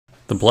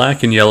The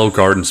black and yellow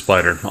garden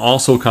spider,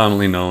 also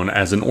commonly known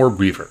as an orb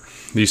weaver.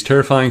 These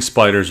terrifying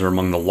spiders are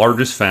among the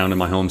largest found in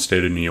my home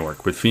state of New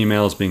York, with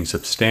females being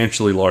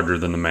substantially larger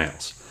than the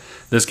males.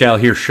 This gal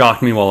here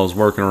shocked me while I was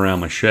working around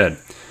my shed.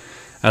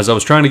 As I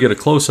was trying to get a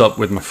close-up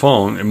with my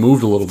phone, it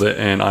moved a little bit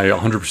and I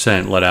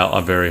 100% let out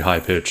a very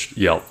high-pitched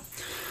yelp.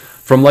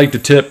 From leg to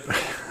tip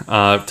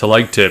to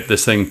leg tip,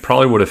 this thing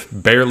probably would have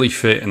barely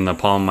fit in the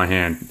palm of my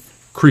hand.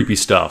 Creepy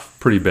stuff,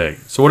 pretty big.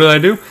 So what did I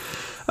do?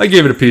 I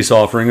gave it a peace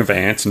offering of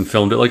ants and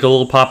filmed it like a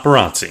little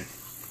paparazzi.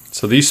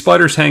 So these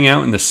spiders hang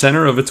out in the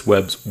center of its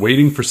webs,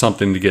 waiting for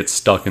something to get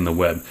stuck in the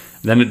web.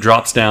 Then it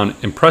drops down,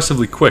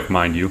 impressively quick,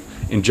 mind you,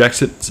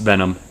 injects its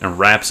venom, and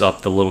wraps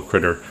up the little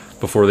critter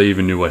before they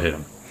even knew what hit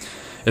him.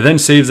 It then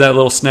saves that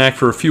little snack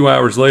for a few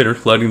hours later,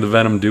 letting the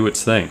venom do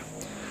its thing.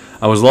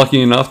 I was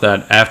lucky enough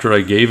that after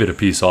I gave it a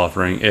peace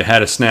offering, it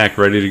had a snack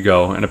ready to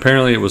go, and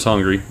apparently it was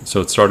hungry,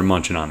 so it started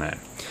munching on that.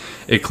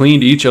 It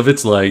cleaned each of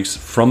its legs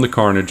from the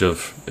carnage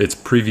of its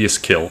previous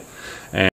kill,